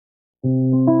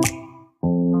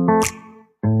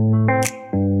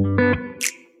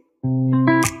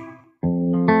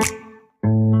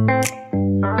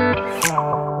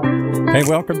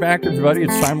welcome back, everybody.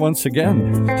 It's time once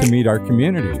again to meet our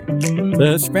community, the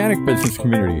Hispanic business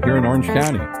community here in Orange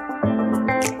County.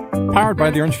 Powered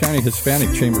by the Orange County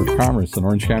Hispanic Chamber of Commerce and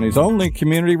Orange County's only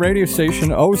community radio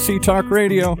station, OC Talk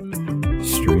Radio.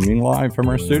 Streaming live from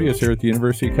our studios here at the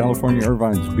University of California,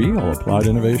 Irvine's Beale Applied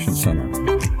Innovation Center.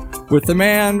 With the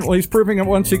man, well, he's proving it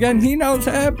once again, he knows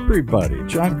everybody.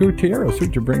 John Gutierrez,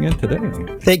 who'd you bring in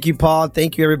today? Thank you, Paul.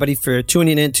 Thank you, everybody, for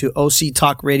tuning in to OC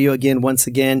Talk Radio again, once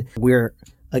again. We're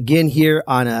again here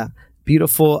on a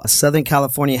beautiful Southern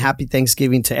California. Happy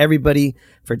Thanksgiving to everybody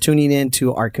for tuning in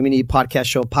to our community podcast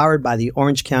show powered by the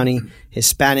Orange County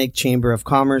Hispanic Chamber of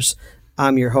Commerce.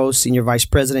 I'm your host, Senior Vice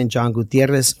President John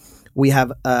Gutierrez. We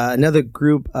have another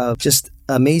group of just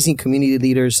amazing community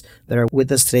leaders that are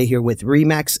with us today here with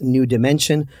Remax,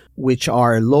 NewDimension, which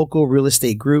are a local real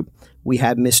estate group. We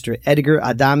have Mr. Edgar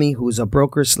Adame, who's a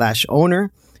broker /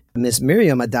 owner. Miss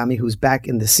Miriam Adame, who's back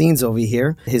in the scenes over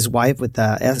here, his wife with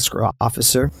the escrow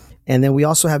officer. And then we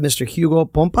also have Mr. Hugo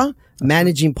Pompa,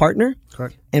 managing partner.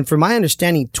 Correct. And from my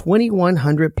understanding,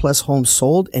 2,100 plus homes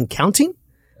sold and counting.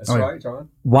 That's right, John.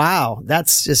 Wow.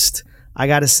 That's just, I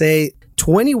got to say,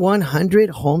 2,100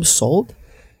 homes sold.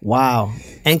 Wow.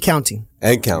 And counting.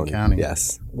 And counting.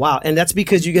 Yes. Wow. And that's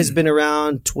because you guys have been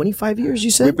around 25 years, you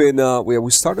said? We've been,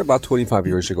 we started about 25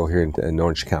 years ago here in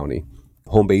Orange County.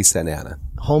 Home base Santa Ana.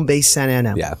 Home base Santa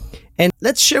Ana. Yeah. And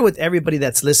let's share with everybody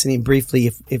that's listening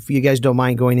briefly, if you guys don't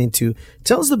mind going into,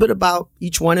 tell us a bit about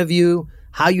each one of you,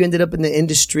 how you ended up in the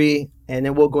industry, and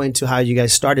then we'll go into how you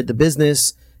guys started the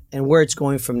business and where it's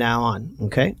going from now on.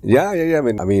 Okay? Yeah.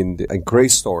 I mean, a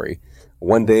great story.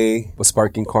 One day was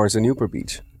parking cars in Newport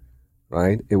Beach,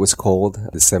 right? It was cold,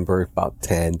 December, about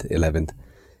 10th, 11th.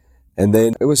 And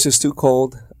then it was just too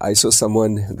cold. I saw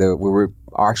someone that we were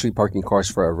actually parking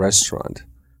cars for a restaurant.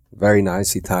 Very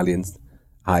nice Italian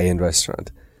high-end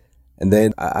restaurant. And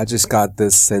then I just got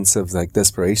this sense of like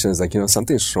desperation. It's like,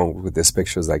 something's wrong with this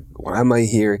picture. It's like, why am I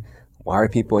here? Why are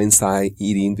people inside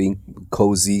eating, being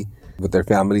cozy with their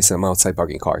families? I'm outside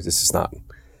parking cars. This is not.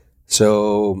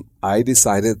 So I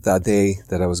decided that day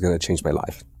that I was going to change my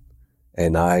life.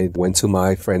 And I went to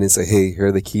my friend and said, hey, here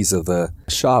are the keys of the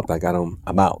shop. I got them.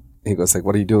 I'm out. He goes like,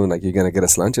 what are you doing? Like, you're going to get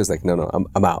us lunch? I was like, no,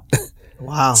 I'm out.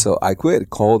 Wow. So I quit,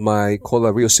 called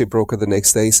a real estate broker the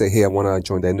next day, say, hey, I want to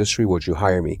join the industry. Would you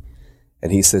hire me?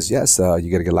 And he says, yes, you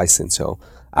got to get licensed. So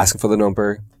I asked him for the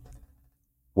number.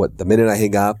 The minute I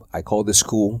hang up, I called the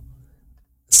school.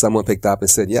 Someone picked up and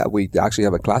said, yeah, we actually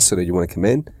have a class today. You want to come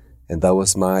in? And that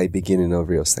was my beginning of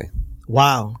real estate.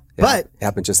 Wow. Yeah, but it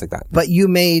happened just like that. But you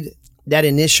made that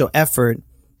initial effort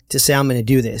to say, I'm going to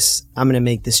do this. I'm going to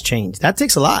make this change. That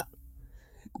takes a lot.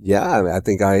 Yeah, I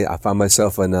think I found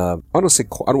myself in I don't want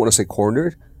to say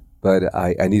cornered, but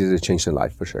I needed to change my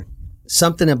life for sure.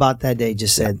 Something about that day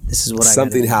just said, this is what I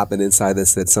Something happened inside that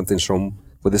said something's wrong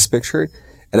with this picture.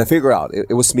 And I figured out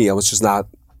it was me. I was just not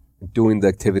doing the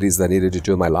activities that I needed to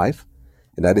do in my life.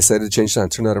 And I decided to change that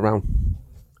and turn that around.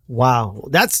 Wow.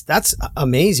 That's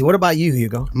amazing. What about you,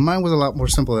 Hugo? Mine was a lot more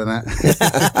simple than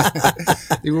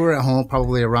that. We were at home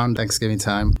probably around Thanksgiving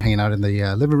time, hanging out in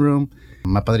the living room.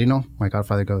 My padrino, my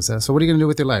godfather, goes, so what are you going to do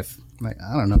with your life? I'm like,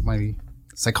 I don't know, maybe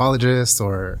psychologist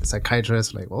or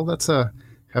psychiatrist. Like, well, that's a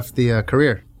hefty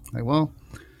career. Like, well,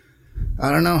 I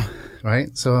don't know,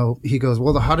 right? So he goes,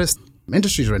 well, the hottest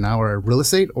industries right now are real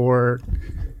estate or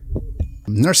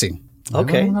nursing.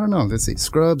 Okay. Well, I don't know. Let's see,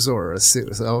 scrubs or a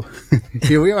suit. So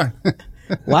here we are.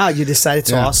 Wow, you decided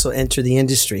to also enter the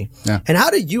industry. Yeah. And how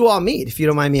did you all meet, if you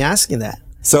don't mind me asking that?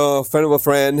 So a friend of a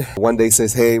friend one day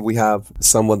says, hey, we have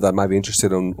someone that might be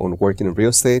interested on working in real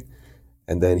estate.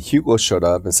 And then Hugo showed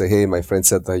up and said, hey, my friend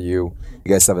said that you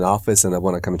guys have an office and I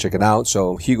want to come and check it out.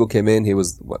 So Hugo came in. He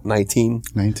was, 19?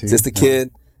 19. Just a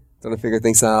kid, trying to figure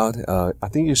things out. I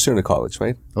think you're still in college,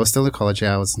 right? I was still in college,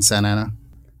 yeah. I was in Santa Ana.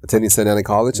 Attending Santa Ana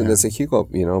College. And they said, Hugo,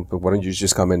 but why don't you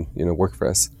just come and, work for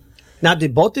us? Now,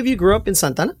 did both of you grow up in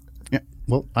Santana? Yeah.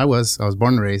 Well, I was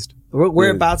born and raised.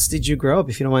 Whereabouts did you grow up,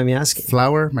 if you don't mind me asking?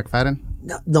 Flower, McFadden.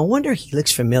 No wonder he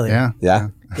looks familiar. Yeah.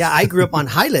 Yeah, I grew up on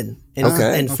Highland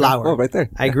in Flower. Oh, right there.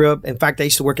 I grew up, in fact, I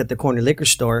used to work at the corner liquor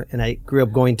store, and I grew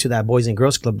up going to that Boys and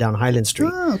Girls Club down Highland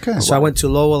Street. Oh, okay. So I went to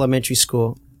Lowell Elementary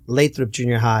School, Lathrop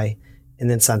Junior High, and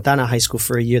then Santana High School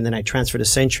for a year, and then I transferred to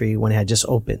Century when it had just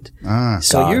opened. So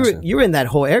gotcha. you were in that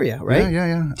whole area, right?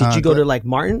 Yeah. Did you go to like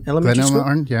Martin Elementary School?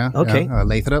 Martin, yeah. Okay. Yeah,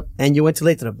 Lathrop. And you went to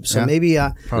Lathrop. So maybe,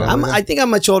 I think I'm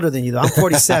much older than you though. I'm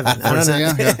 47. I don't know.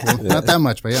 Yeah. Well, not that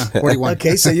much, but 41.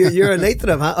 Okay, so you're a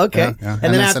Lathrop, huh? Okay. Yeah.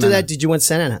 And then after that, did you went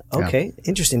Santa Ana? Okay,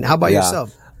 interesting. How about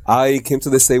yourself? I came to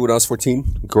the state when I was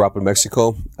 14, grew up in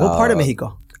Mexico. What part of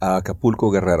Mexico? Acapulco,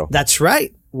 Guerrero. That's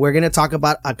right. We're going to talk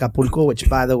about Acapulco, which,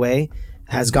 by the way,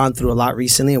 has gone through a lot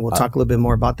recently, and we'll talk a little bit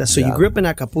more about that. So you grew up in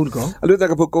Acapulco. I lived in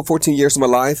Acapulco 14 years of my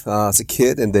life as a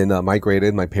kid, and then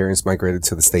migrated. My parents migrated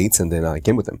to the States, and then I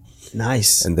came with them.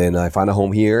 Nice. And then I found a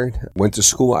home here. Went to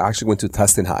school. I actually went to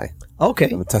Tustin High. Okay.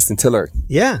 I'm a Tustin Tiller.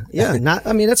 Yeah.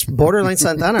 That's borderline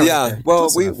Santana. Yeah. Right there. Well,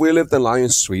 we lived in Lion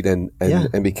Street, and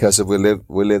because we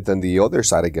lived on the other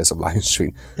side, I guess, of Lion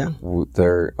Street. Yeah.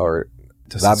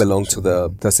 That belonged to the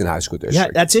Tustin High School district.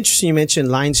 Yeah, that's interesting. You mentioned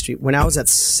Lion Street. When I was at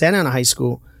Santa Ana High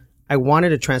School, I wanted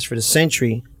to transfer to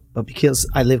Century, but because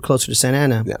I lived closer to Santa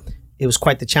Ana, it was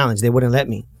quite the challenge. They wouldn't let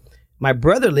me. My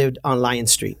brother lived on Lion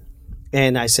Street,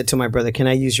 and I said to my brother, "Can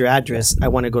I use your address? I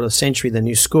want to go to Century, the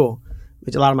new school,"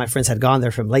 which a lot of my friends had gone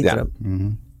there from Lathrop. Yeah. Mm-hmm.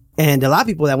 And a lot of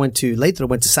people that went to Lathrop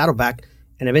went to Saddleback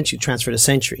and eventually transferred to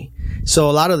Century. So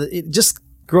a lot of just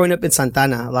growing up in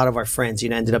Santana, a lot of our friends,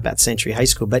 ended up at Century High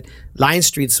School. But Lion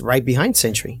Street's right behind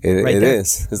Century. It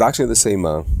is. It's actually the same.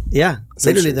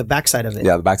 Literally the backside of it.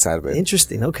 Yeah, the backside of it.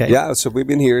 Interesting. Okay. Yeah, so we've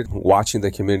been here watching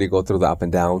the community go through the up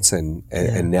and downs, and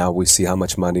now we see how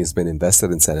much money has been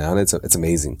invested in Santa Ana. It's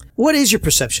amazing. What is your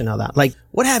perception of that? Like,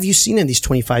 what have you seen in these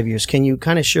 25 years? Can you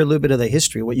kind of share a little bit of the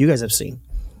history, what you guys have seen?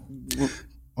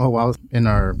 Oh, wow. In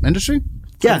our industry?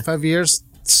 25 years,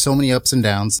 so many ups and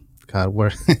downs. God,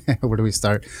 where do we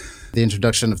start? The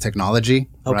introduction of technology,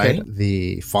 right?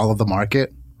 The fall of the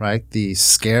market, right? The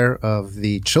scare of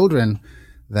the children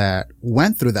that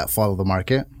went through that fall of the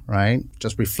market, right?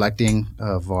 Just reflecting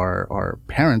of our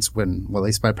parents at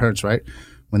least my parents, right?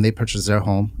 When they purchased their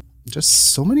home,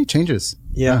 just so many changes.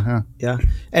 Yeah.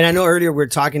 And I know earlier we were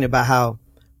talking about how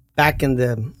back in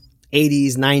the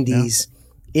 80s, 90s,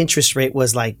 interest rate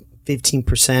was like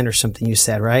 15% or something, you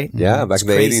said, right? Yeah, back in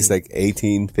the 80s, like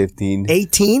 18, 15.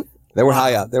 18? They were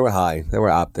high up. They were high. They were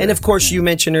up there. And of course, you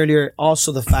mentioned earlier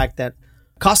also the fact that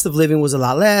cost of living was a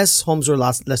lot less, homes were a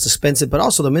lot less expensive, but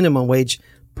also the minimum wage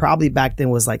probably back then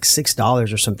was like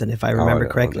 $6 or something, if I remember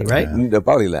correctly, right? Yeah.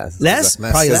 Probably less. Less?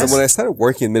 Probably less. When I started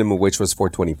working, minimum wage was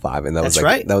 $4.25, and that was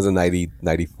right. That was in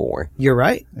 94. You're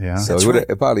right. Yeah. So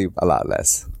it probably a lot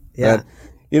less. Yeah. But,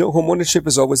 home ownership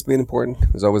has always been important.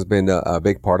 It's always been a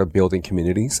big part of building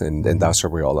communities, and that's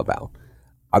what we're all about.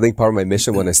 I think part of my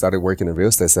mission when I started working in real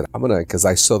estate, I said, because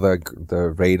I saw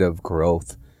the rate of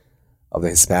growth of the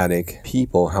Hispanic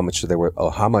people, how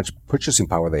much purchasing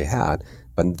power they had,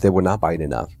 but they were not buying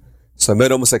enough. So I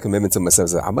made almost a commitment to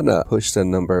myself that I'm going to push the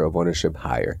number of ownership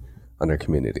higher on our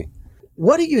community.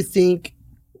 What do you think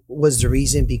was the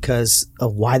reason because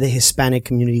of why the Hispanic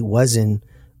community wasn't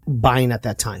buying at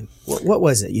that time? What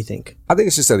was it, you think? I think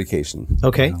it's just education.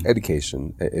 Okay.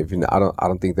 Education. I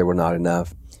don't think there were not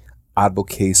enough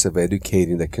advocates of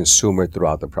educating the consumer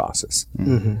throughout the process.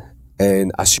 Mm-hmm.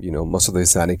 And as most of the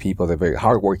Hispanic people, they're very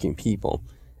hardworking people,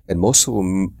 and most of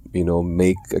them,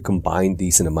 make a combined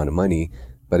decent amount of money,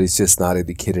 but it's just not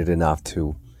educated enough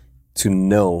to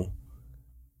know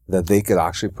that they could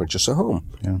actually purchase a home.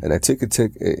 Yeah. And I took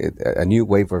a new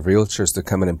wave of realtors to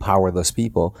come and empower those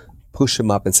people, push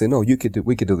them up, and say, no, we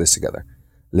could do this together.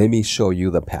 Let me show you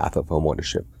the path of home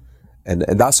ownership. And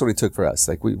that's what it took for us.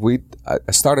 Like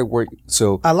I started work.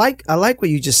 So I like what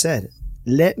you just said.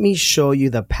 Let me show you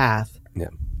the path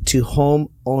to home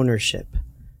ownership.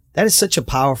 That is such a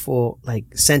powerful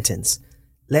sentence.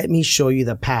 Let me show you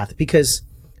the path, because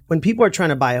when people are trying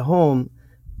to buy a home,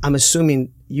 I'm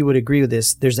assuming you would agree with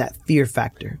this. There's that fear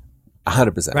factor.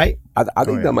 100%. Right? I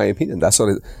think that's my opinion. That's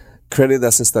what credit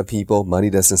doesn't stop people.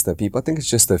 Money doesn't stop people. I think it's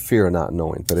just the fear of not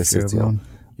knowing. But it's just,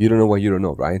 you don't know what you don't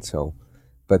know, right? So.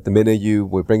 But the minute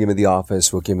we bring him in the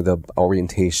office, we'll give him the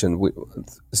orientation.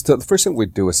 So the first thing we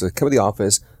do is to come to the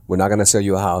office. We're not going to sell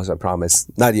you a house, I promise.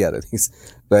 Not yet, at least.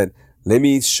 But let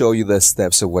me show you the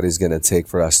steps of what it's going to take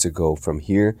for us to go from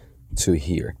here to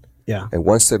here. Yeah. And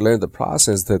once they learn the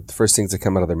process, the first things that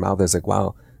come out of their mouth is like,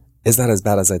 wow, it's not as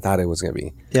bad as I thought it was going to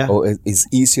be. Yeah. Oh, it's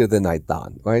easier than I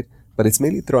thought, right? But it's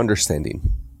mainly through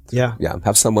understanding. Yeah. Yeah.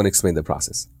 Have someone explain the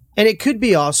process. And it could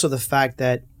be also the fact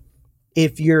that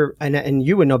if you're, and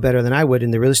you would know better than I would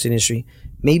in the real estate industry,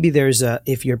 maybe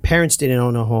if your parents didn't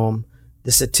own a home,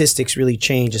 the statistics really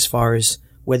change as far as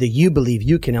whether you believe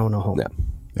you can own a home.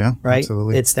 Yeah. Right?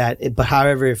 Absolutely. It's that. But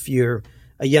however, if you're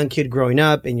a young kid growing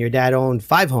up and your dad owned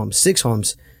 5 homes, 6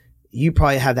 homes, you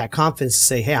probably have that confidence to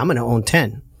say, hey, I'm going to own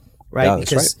 10. Right? Yeah,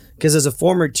 because as a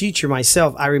former teacher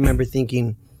myself, I remember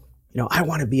thinking, I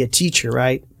want to be a teacher,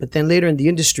 right? But then later in the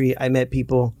industry, I met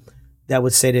people that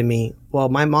would say to me, well,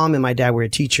 my mom and my dad were a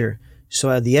teacher.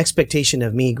 So the expectation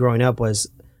of me growing up was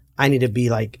I need to be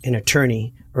like an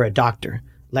attorney or a doctor.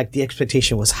 Like the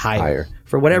expectation was higher.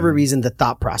 For whatever reason, the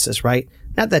thought process, right?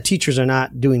 Not that teachers are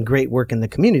not doing great work in the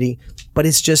community, but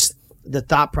it's just the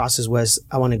thought process was,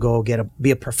 I want to go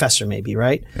be a professor maybe,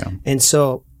 right? Yeah. And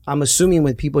so I'm assuming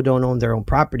when people don't own their own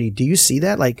property, do you see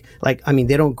that? Like, I mean,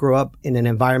 they don't grow up in an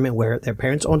environment where their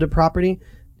parents owned a property.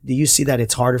 Do you see that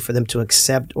it's harder for them to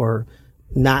accept or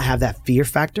not have that fear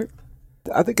factor?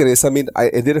 I think it is. I mean,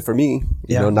 it did it for me.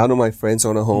 You know, none of my friends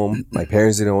own a home. My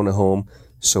parents didn't own a home.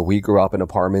 So we grew up in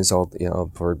apartments all,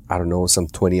 for, I don't know, some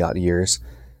 20 odd years.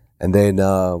 And then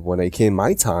when it came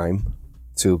my time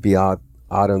to be out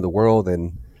in the world,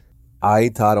 and I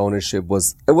thought ownership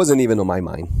it wasn't even on my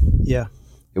mind. Yeah.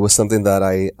 It was something that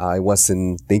I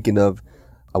wasn't thinking of.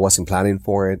 I wasn't planning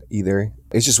for it either.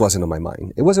 It just wasn't on my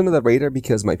mind. It wasn't on the radar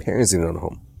because my parents didn't own a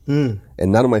home.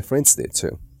 And none of my friends did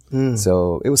too.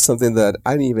 So it was something that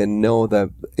I didn't even know that,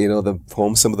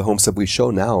 some of the homes that we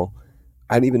show now,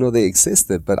 I didn't even know they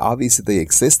existed, but obviously they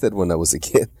existed when I was a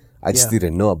kid. I just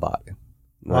didn't know about it,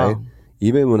 right? Wow.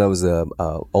 Even when I was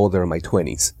older in my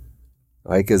 20s,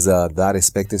 right? Because that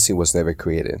expectancy was never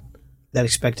created. That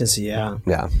expectancy, yeah.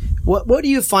 Yeah. What are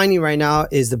you finding right now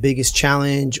is the biggest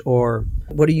challenge, or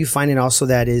what are you finding also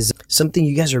that is something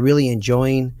you guys are really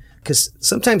enjoying? Because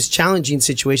sometimes challenging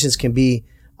situations can be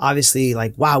obviously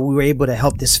like, wow, we were able to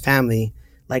help this family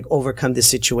like overcome this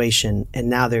situation, and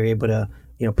now they're able to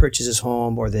purchase this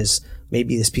home or this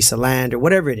piece of land or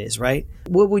whatever it is, right?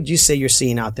 What would you say you're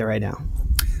seeing out there right now?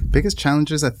 Biggest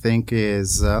challenges, I think,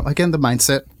 is again the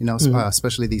mindset.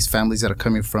 Especially these families that are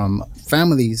coming from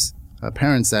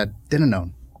parents that didn't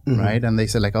own, right? And they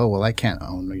said like, oh well, I can't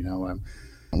own. We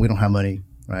don't have money,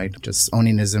 right? Just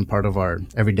owning isn't part of our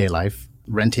everyday life.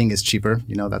 Renting is cheaper.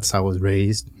 That's how I was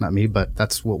raised. Not me, but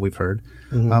that's what we've heard.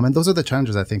 And those are the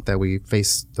challenges I think that we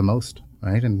face the most,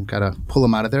 right? And gotta pull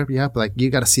them out of there. Yeah, but like you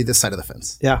gotta see this side of the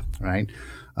fence. Yeah. Right.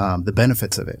 The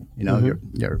benefits of it.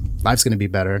 Your life's gonna be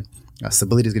better.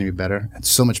 Stability is gonna be better, and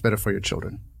so much better for your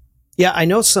children. Yeah, I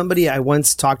know somebody I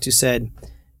once talked to said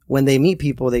when they meet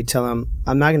people, they tell them,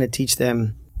 I'm not going to teach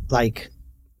them like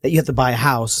that you have to buy a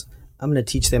house. I'm going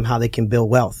to teach them how they can build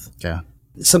wealth. Yeah.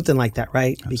 Something like that,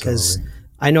 right? Absolutely. Because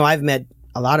I know I've met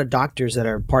a lot of doctors that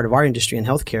are part of our industry in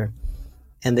healthcare,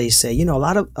 and they say, a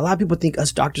lot of people think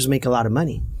us doctors make a lot of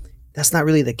money. That's not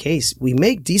really the case. We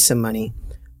make decent money,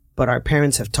 but our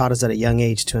parents have taught us at a young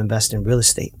age to invest in real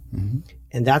estate.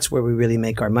 And that's where we really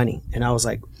make our money. And I was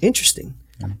like, interesting.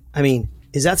 Yeah. I mean,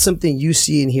 is that something you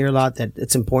see and hear a lot, that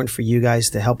it's important for you guys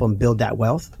to help them build that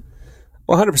wealth?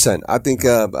 Well, 100%. I think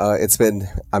it's been,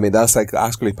 that's like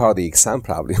actually part of the exam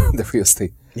probably, the real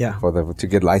estate. Yeah. To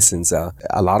get licensed.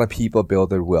 A lot of people build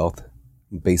their wealth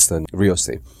based on real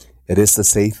estate. It is the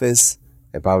safest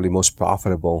and probably most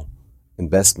profitable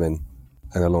investment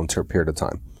in a long-term period of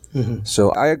time.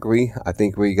 So I agree. I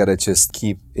think we got to just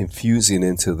keep infusing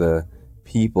into the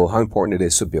people how important it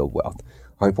is to build wealth,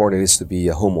 how important it is to be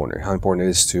a homeowner, how important it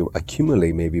is to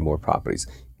accumulate maybe more properties,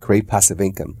 create passive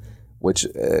income, which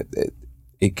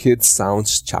it could sound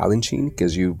challenging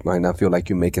because you might not feel like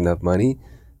you make enough money,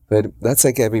 but that's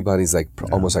like everybody's like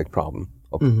almost like problem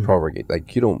or prorogate.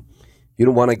 Like you don't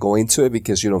want to go into it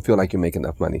because you don't feel like you make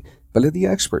enough money. But let the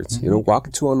experts, walk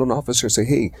into a loan officer and say,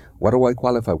 hey, what do I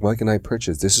qualify? What can I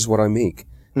purchase? This is what I make.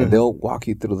 And they'll walk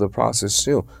you through the process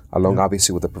too, along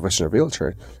obviously with a professional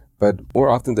realtor. But more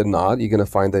often than not, you're going to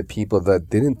find that people that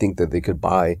didn't think that they could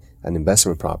buy an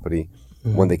investment property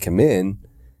when they come in.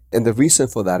 And the reason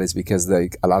for that is because a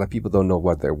lot of people don't know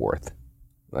what they're worth,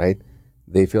 right?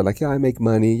 They feel like, yeah, I make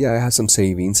money. Yeah, I have some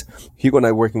savings. Hugo and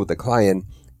I working with a client,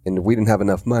 and we didn't have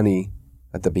enough money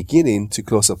at the beginning to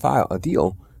close a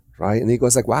deal, right? And he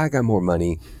goes like, well, I got more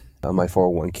money on my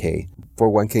 401k.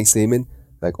 401k statement,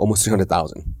 like almost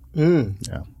 $300,000.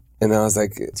 Yeah. And I was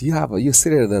like, you're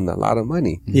sitting on a lot of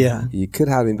money. Yeah. You could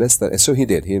have invested. And so he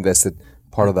did. He invested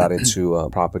part of that into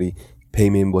property.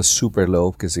 Payment was super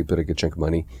low because he put a good chunk of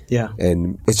money. Yeah.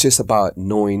 And it's just about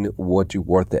knowing what your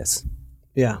worth is.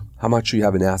 Yeah. How much you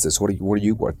have in assets. What are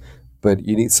you worth? But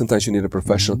sometimes you need a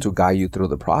professional to guide you through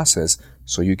the process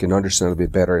so you can understand a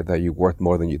bit better that you're worth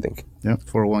more than you think. Yeah,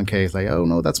 401k is like, oh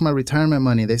no, that's my retirement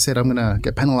money. They said I'm going to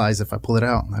get penalized if I pull it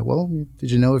out. I'm like, well, did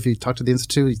you know if you talk to the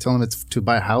institute, you tell them it's to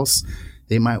buy a house,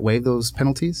 they might waive those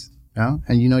penalties. Yeah,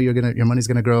 and your money's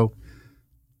going to grow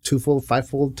twofold,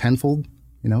 fivefold, tenfold,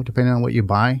 depending on what you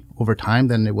buy over time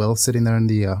than it will sitting there in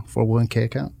the 401k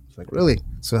account. It's like, really?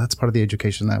 So that's part of the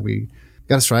education that we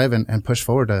got to strive and push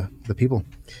forward to the people.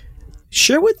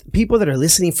 Share with people that are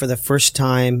listening for the first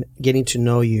time, getting to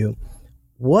know you,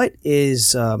 what is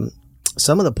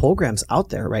some of the programs out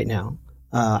there right now?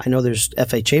 I know there's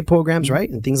FHA programs, right?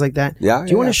 And things like that. Yeah.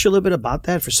 Do you want to share a little bit about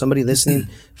that for somebody listening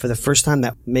for the first time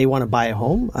that may want to buy a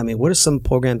home? I mean, what are some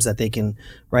programs that they can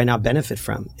right now benefit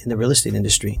from in the real estate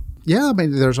industry? Yeah, I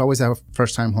mean, there's always a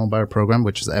first-time homebuyer program,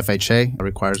 which is FHA. It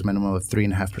requires a minimum of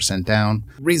 3.5% down.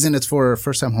 Reason it's for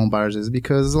first-time homebuyers is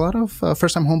because a lot of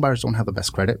first-time homebuyers don't have the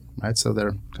best credit, right? So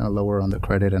they're kind of lower on their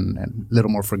credit and a little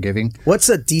more forgiving. What's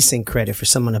a decent credit for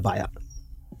someone to buy out?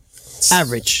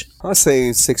 Average. I'll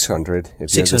say 600.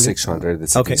 If you're under 600,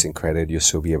 it's Okay. a decent credit. You'll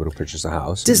still be able to purchase a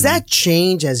house. Does that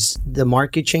change as the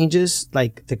market changes?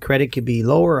 Like the credit could be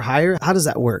lower or higher? How does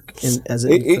that work? It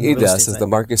does. As the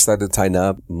market started to tighten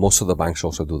up, most of the banks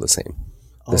also do the same.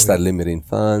 They start limiting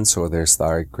funds, or they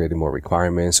start creating more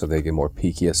requirements, so they get more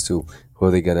picky as to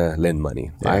who they're going to lend money,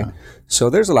 right?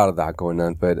 So there's a lot of that going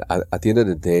on. But at the end of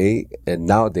the day, and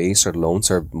nowadays, our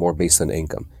loans are more based on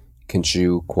income. Can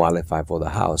you qualify for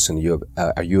the house, and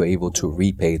are you able to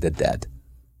repay the debt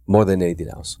more than anything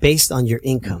else? Based on your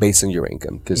income. Based on your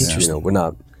income, because we're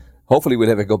not. Hopefully, we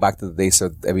never go back to the days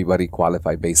that everybody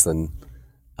qualified based on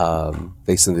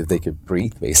if they could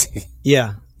breathe, basically.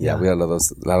 Yeah. Yeah, we had a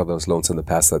lot of those loans in the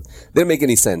past that didn't make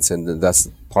any sense, and that's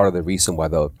part of the reason why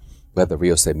we had the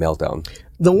real estate meltdown.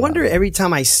 The wonder every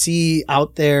time I see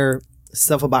out there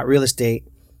stuff about real estate,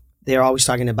 they're always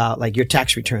talking about like your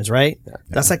tax returns, right?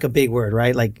 That's like a big word,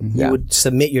 right? Like you would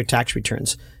submit your tax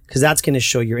returns because that's going to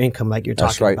show your income, like you're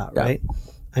talking about, right?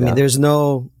 I mean, there's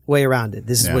no way around it.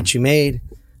 This is what you made,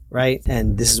 right?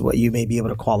 And this is what you may be able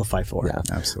to qualify for. Yeah,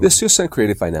 absolutely. There's still some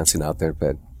creative financing out there,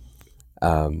 but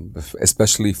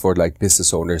especially for like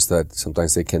business owners that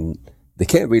sometimes they can't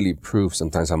really prove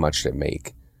sometimes how much they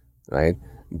make, right?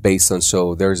 Based on,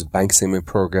 so there's bank statement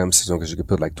programs as long as you can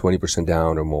put like 20%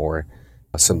 down or more.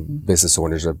 Some business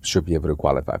owners should be able to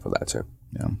qualify for that too.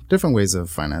 Yeah, different ways of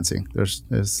financing. There's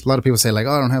a lot of people say like,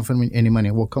 oh, I don't have any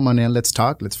money. Well, come on in, let's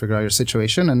talk, let's figure out your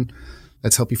situation, and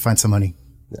let's help you find some money.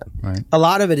 Yeah, right. A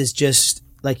lot of it is just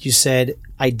like you said,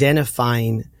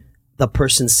 identifying the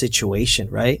person's situation,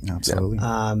 right? Absolutely.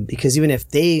 Because even if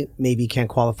they maybe can't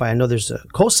qualify, I know there's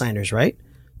co-signers, right?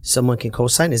 Someone can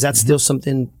co-sign. Is that still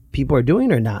something people are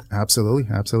doing or not? Absolutely.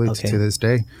 Okay. To this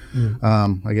day.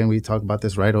 Again, we talk about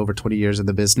this, right? Over 20 years of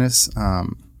the business. A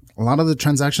lot of the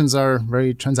transactions are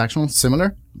very transactional,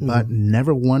 similar, but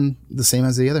never one the same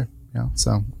as the other.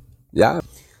 Yeah.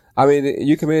 I mean,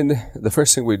 you come in, the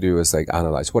first thing we do is like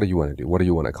analyze, what do you want to do? What do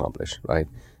you want to accomplish, right?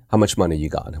 How much money you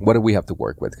got? What do we have to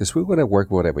work with? Because we want to work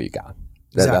with whatever you got.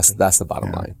 That's the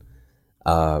bottom line.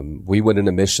 We went in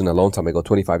a mission a long time ago,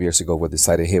 25 years ago, we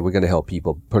decided, hey, we're going to help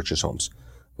people purchase homes.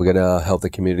 We're going to help the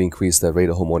community increase the rate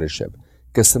of home ownership.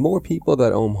 Because the more people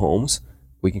that own homes,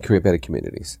 we can create better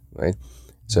communities, right?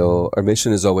 So our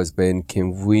mission has always been,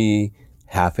 can we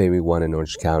have everyone in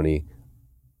Orange County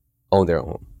own their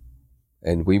home?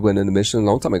 And we went in a mission a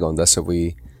long time ago, and that's what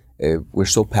we're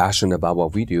so passionate about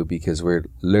what we do, because we're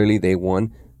literally day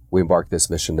one, we embarked this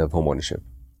mission of home ownership.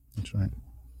 That's right.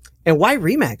 And why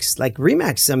Remax? Like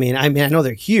Remax, I mean, I know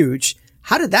they're huge.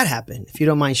 How did that happen? If you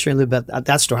don't mind sharing a little bit about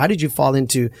that story, how did you fall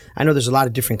into, I know there's a lot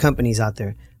of different companies out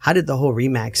there. How did the whole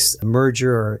Remax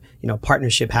merger or,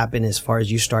 partnership happen as far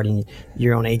as you starting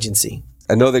your own agency?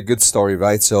 Another good story,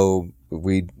 right? So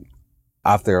we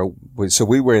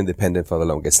were independent for the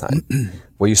longest time.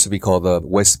 We used to be called the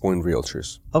West Point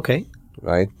Realtors. Okay.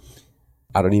 Right?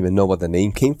 I don't even know what the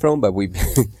name came from, but we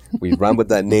ran with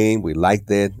that name. We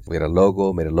liked it. We had a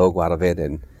logo, made a logo out of it.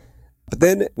 But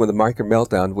then when the market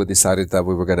meltdown, we decided that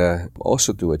we were going to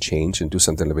also do a change and do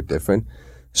something a little bit different.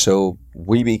 So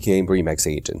we became Remax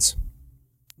agents,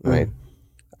 right?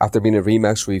 After being a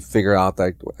Remax, we figure out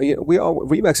that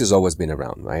Remax has always been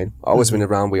around, right? Always been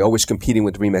around. We're always competing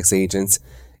with Remax agents.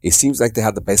 It seems like they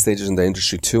have the best agents in the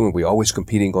industry too, and we're always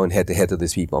competing, going head to head to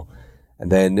these people.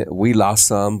 And then we lost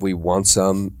some, we won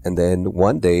some, and then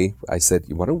one day I said,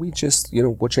 why don't we just,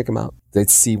 we'll check them out.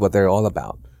 Let's see what they're all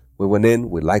about. We went in,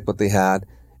 we liked what they had,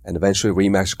 and eventually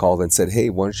Remax called and said,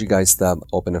 hey, why don't you guys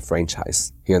open a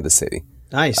franchise here in the city?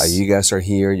 Nice. You guys are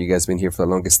here. You guys been here for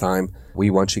the longest time.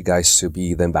 We want you guys to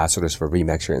be the ambassadors for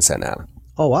Remax here in Santa Ana.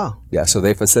 Oh, wow. Yeah, so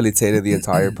they facilitated the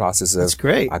entire process of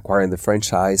acquiring the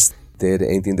franchise, did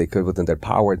anything they could within their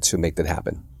power to make that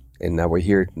happen. And now we're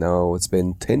here. Now it's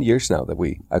been 10 years now that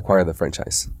we acquired the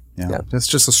franchise. Yeah. That's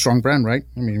just a strong brand, right?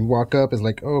 I mean, you walk up, it's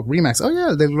like, oh, Remax. Oh,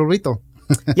 yeah, the Lorito.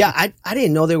 Yeah, I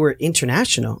didn't know they were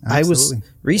international. Absolutely. I was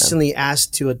recently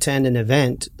asked to attend an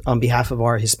event on behalf of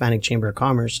our Hispanic Chamber of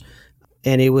Commerce,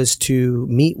 and it was to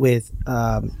meet with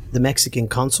the Mexican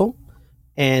consul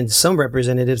and some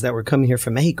representatives that were coming here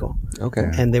from Mexico. Okay.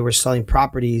 And they were selling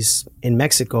properties in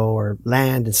Mexico or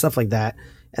land and stuff like that.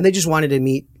 And they just wanted to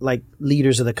meet like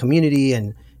leaders of the community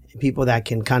and people that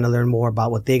can kind of learn more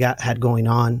about what they had going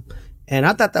on. And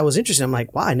I thought that was interesting. I'm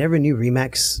like, wow, I never knew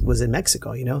Remax was in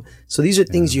Mexico, So these are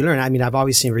things you learn. I mean, I've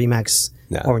always seen Remax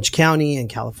Orange County and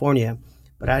California.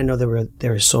 But I didn't know they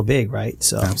were so big, right?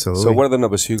 So Absolutely. So what are the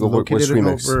numbers, Hugo? What's Located in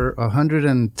Remax? over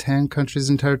 110 countries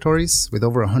and territories with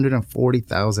over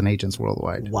 140,000 agents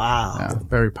worldwide. wow. Yeah,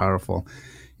 very powerful.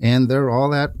 And they're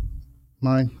all at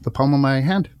the palm of my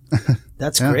hand.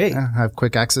 That's great. Yeah, I have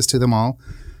quick access to them all.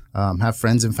 Have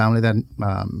friends and family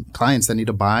clients that need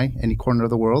to buy any corner of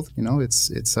the world.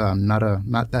 It's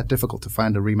not that difficult to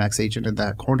find a Remax agent in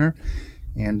that corner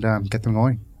and get them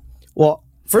going. Well,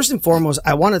 first and foremost,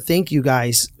 I want to thank you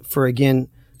guys for, again,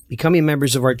 becoming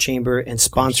members of our chamber and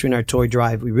sponsoring our toy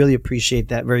drive. We really appreciate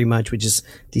that very much, which is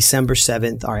December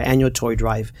 7th, our annual toy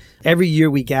drive. Every year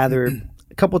we gather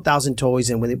a couple thousand toys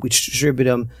and we distribute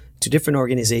them to different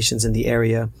organizations in the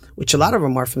area, which a lot of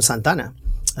them are from Santana.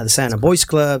 The Santa Boys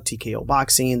Club, TKO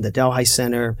Boxing, the Delhi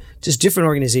Center, just different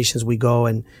organizations we go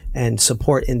and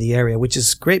support in the area, which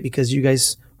is great because you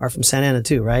guys are from Santa Ana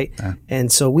too, right? Yeah.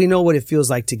 And so we know what it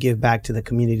feels like to give back to the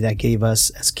community that gave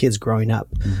us as kids growing up.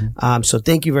 So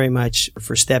thank you very much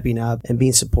for stepping up and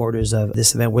being supporters of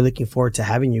this event. We're looking forward to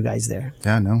having you guys there.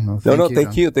 Yeah,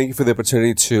 Thank you. Thank you for the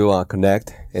opportunity to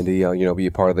connect and to, be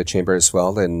a part of the chamber as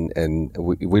well. And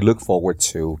we look forward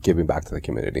to giving back to the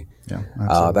community. Yeah,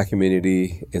 absolutely. That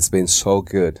community has been so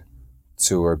good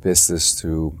to our business,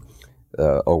 to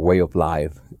our way of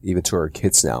life, even to our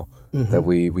kids now. That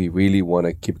we really want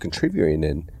to keep contributing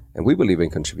in, and we believe in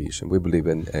contribution. We believe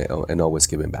in and always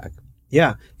giving back.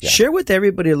 Yeah. Share with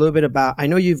everybody a little bit about, I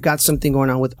know you've got something going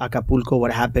on with Acapulco,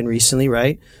 what happened recently,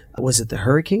 right? Was it the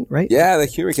hurricane, right? Yeah, the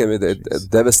hurricane,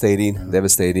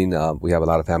 devastating. We have a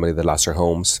lot of family that lost their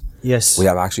homes. Yes. We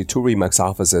have actually 2 Remax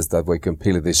offices that were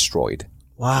completely destroyed.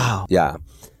 Wow. Yeah.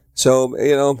 So,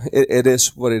 it is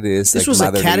what it is. This was a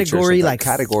category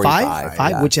category 5,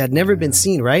 yeah. which had never been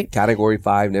seen, right? Category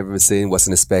 5, never been seen,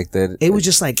 wasn't expected. It was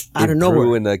just out of It nowhere.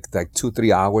 grew in like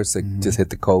 2-3 hours, just hit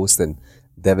the coast and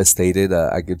devastated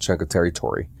a good chunk of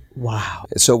territory. Wow.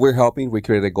 So we're helping. We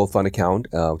created a GoFund account,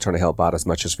 trying to help out as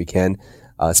much as we can,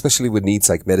 especially with needs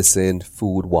like medicine,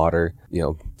 food, water.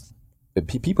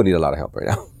 People need a lot of help right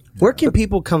now. Where can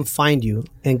people come find you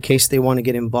in case they want to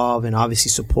get involved and obviously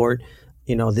support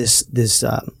this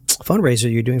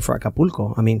fundraiser you're doing for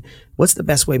Acapulco? I mean, what's the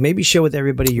best way? Maybe share with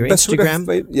everybody your Instagram.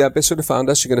 Best way to find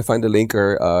us. You're going to find the link at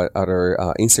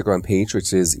our Instagram page,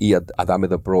 which is Adame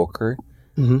the Broker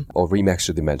or Remax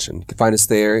NewDimension. You can find us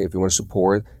there if you want to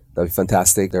support. That'd be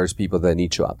fantastic. There's people that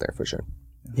need you out there for sure.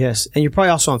 Yes. And you're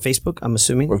probably also on Facebook, I'm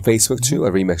assuming. We're on Facebook too,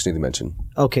 at Remax NewDimension.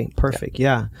 Okay, perfect.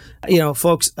 Yeah.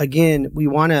 Folks, again, we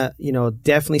want to,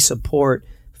 definitely support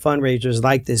fundraisers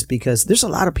like this because there's a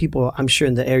lot of people, I'm sure,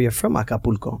 in the area from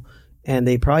Acapulco, and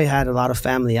they probably had a lot of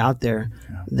family out there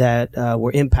that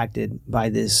were impacted by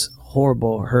this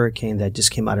horrible hurricane that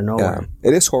just came out of nowhere. Yeah.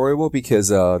 It is horrible because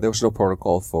there was no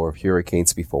protocol for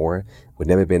hurricanes before. We've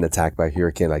never been attacked by a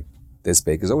hurricane like this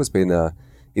big. It's always been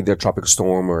either a tropical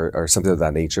storm or something of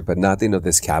that nature, but nothing of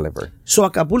this caliber. So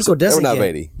Acapulco doesn't not get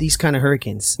ready. These kind of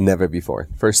hurricanes? Never before.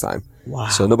 First time. Wow.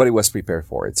 So nobody was prepared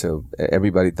for it. So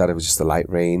everybody thought it was just a light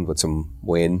rain with some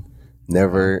wind.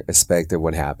 Never expected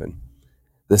what happened.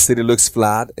 The city looks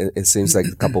flat. It seems like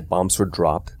a couple bombs were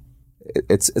dropped.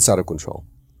 It's out of control.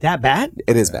 That bad?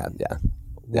 It is bad, yeah.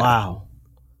 Wow.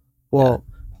 Well,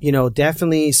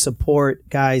 definitely support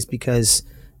guys because,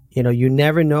 you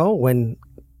never know when,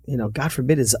 God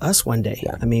forbid it's us one day.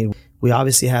 Yeah. I mean, we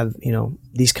obviously have,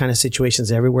 these kind of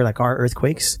situations everywhere, like our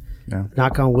earthquakes. Yeah.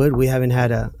 Knock on wood, we haven't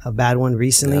had a bad one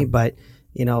recently, but,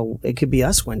 it could be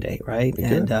us one day, right?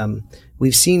 And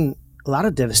we've seen a lot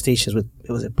of devastations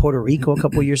was it Puerto Rico a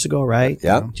couple of years ago, right?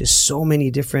 Yeah. Just so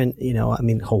many different,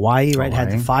 Hawaii, right?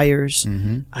 Had the fires.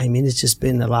 I mean, it's just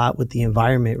been a lot with the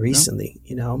environment recently,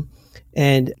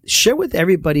 And share with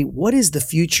everybody, what is the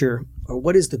future or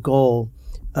what is the goal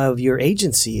of your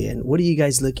agency and what are you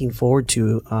guys looking forward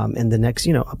to in the next,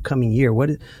 upcoming year?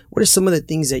 What are some of the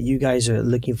things that you guys are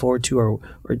looking forward to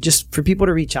or just for people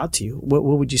to reach out to you? What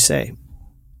would you say?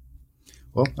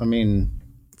 Well, I mean,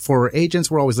 for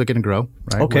agents, we're always looking to grow,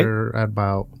 right? Okay. We're at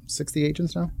about 60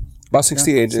 agents now. About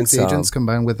 60 agents. 60 agents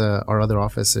combined with our other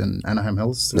office in Anaheim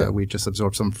Hills. We just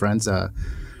absorbed some friends,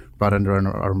 brought under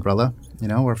our umbrella.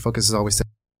 Our focus is always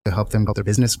to help them help their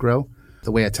business grow.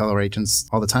 The way I tell our agents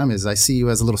all the time is I see you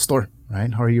as a little store,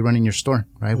 right? How are you running your store,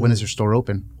 right? When is your store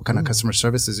open? What kind of customer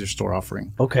service is your store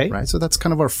offering? Okay. Right? So that's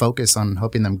kind of our focus on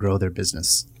helping them grow their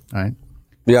business, right?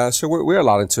 Yeah, so we're a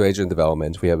lot into agent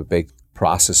development. We have a big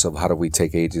process of how do we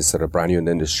take agents that are brand new in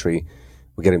the industry,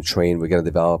 we get them trained, we get them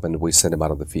developed, and we send them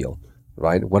out on the field,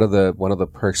 right? One of the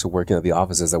perks of working at the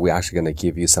office is that we're actually going to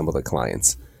give you some of the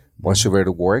clients. Once you're ready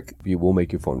to work, we will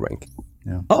make your phone ring.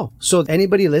 Yeah. Oh, so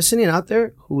anybody listening out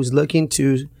there who's looking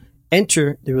to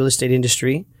enter the real estate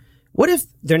industry, what if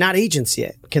they're not agents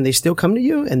yet? Can they still come to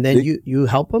you and then you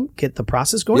help them get the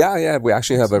process going? Yeah. We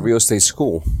actually have a real estate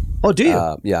school. Oh, do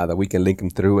you? Yeah, that we can link them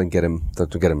through and get them to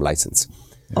get them licensed.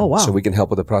 Oh, wow. So we can help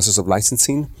with the process of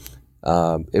licensing.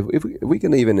 If we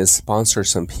can even sponsor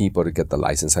some people to get the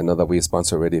license. I know that we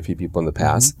sponsor already a few people in the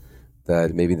past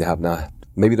that maybe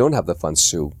don't have the funds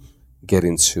to get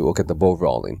into or get the ball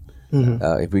rolling.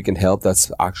 If we can help,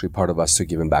 that's actually part of us to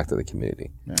giving back to the community.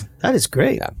 Yeah. That is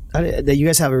great. Yeah. That you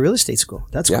guys have a real estate school.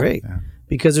 That's great. Yeah.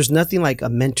 Because there's nothing like a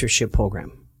mentorship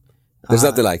program. There's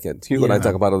nothing like it. Hugo and I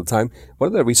talk about it all the time. One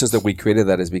of the reasons that we created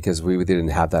that is because we didn't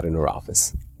have that in our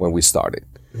office when we started.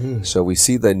 So we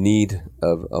see the need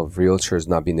of realtors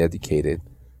not being educated.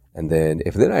 And then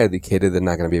if they're not educated, they're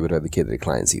not going to be able to educate their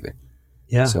clients either.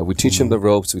 Yeah. So we teach them the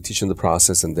ropes, we teach them the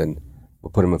process, and then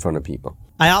we'll put them in front of people.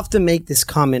 I often make this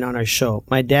comment on our show.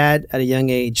 My dad, at a young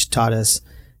age, taught us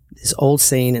this old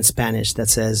saying in Spanish that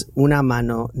says, una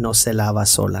mano no se lava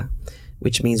sola,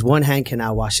 which means one hand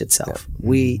cannot wash itself. Yeah.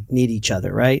 We need each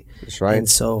other, right? That's right. And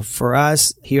so for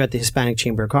us, here at the Hispanic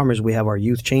Chamber of Commerce, we have our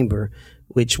youth chamber,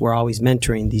 which we're always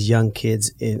mentoring these young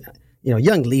kids,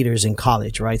 young leaders in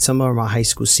college, right? Some of them are high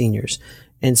school seniors.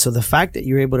 And so the fact that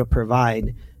you're able to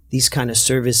provide these kind of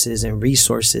services and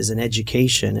resources and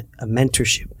education, a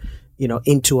mentorship,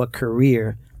 into a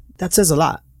career, that says a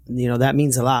lot. That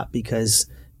means a lot because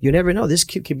you never know. This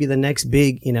kid could be the next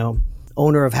big,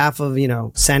 owner of half of,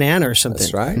 Santa Ana or something.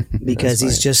 That's right. Because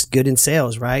he's just good in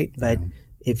sales, right? But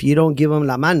if you don't give him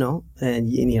la mano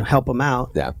and help him out,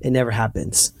 it never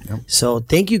happens. Yep. So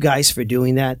thank you guys for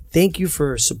doing that. Thank you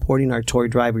for supporting our toy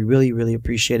drive. We really, really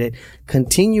appreciate it.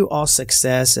 Continue all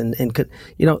success and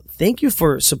thank you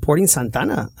for supporting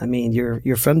Santana. I mean,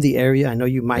 you're from the area. I know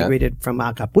you migrated from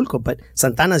Acapulco, but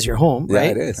Santana's your home, right?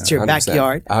 Yeah, it is. It's your 100%,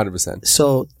 backyard. 100%.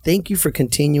 So thank you for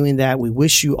continuing that. We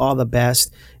wish you all the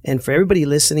best. And for everybody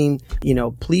listening,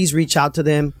 please reach out to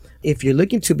them. If you're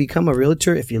looking to become a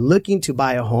realtor, if you're looking to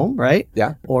buy a home, right?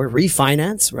 Yeah. Or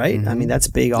refinance, right? I mean, that's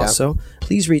big also.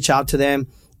 Please reach out to them.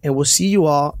 And we'll see you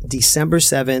all December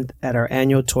 7th at our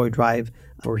annual toy drive.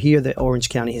 We're here at the Orange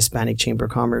County Hispanic Chamber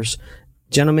of Commerce.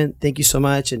 Gentlemen, thank you so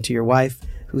much. And to your wife,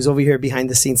 who's over here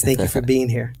behind the scenes, thank you for being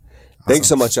here. Thanks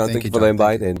so much, John. Thank you for the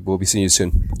invite. And we'll be seeing you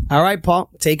soon. All right, Paul.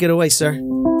 Take it away, sir.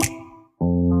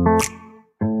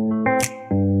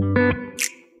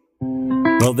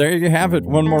 Well, there you have it.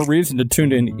 One more reason to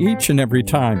tune in each and every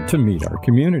time to meet our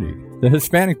community, the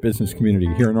Hispanic business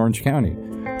community here in Orange County,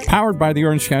 powered by the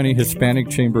Orange County Hispanic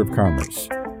Chamber of Commerce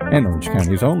and Orange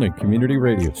County's only community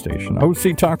radio station,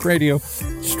 OC Talk Radio,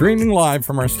 streaming live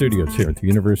from our studios here at the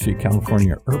University of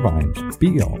California, Irvine's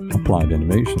Beale Applied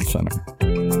Innovation Center.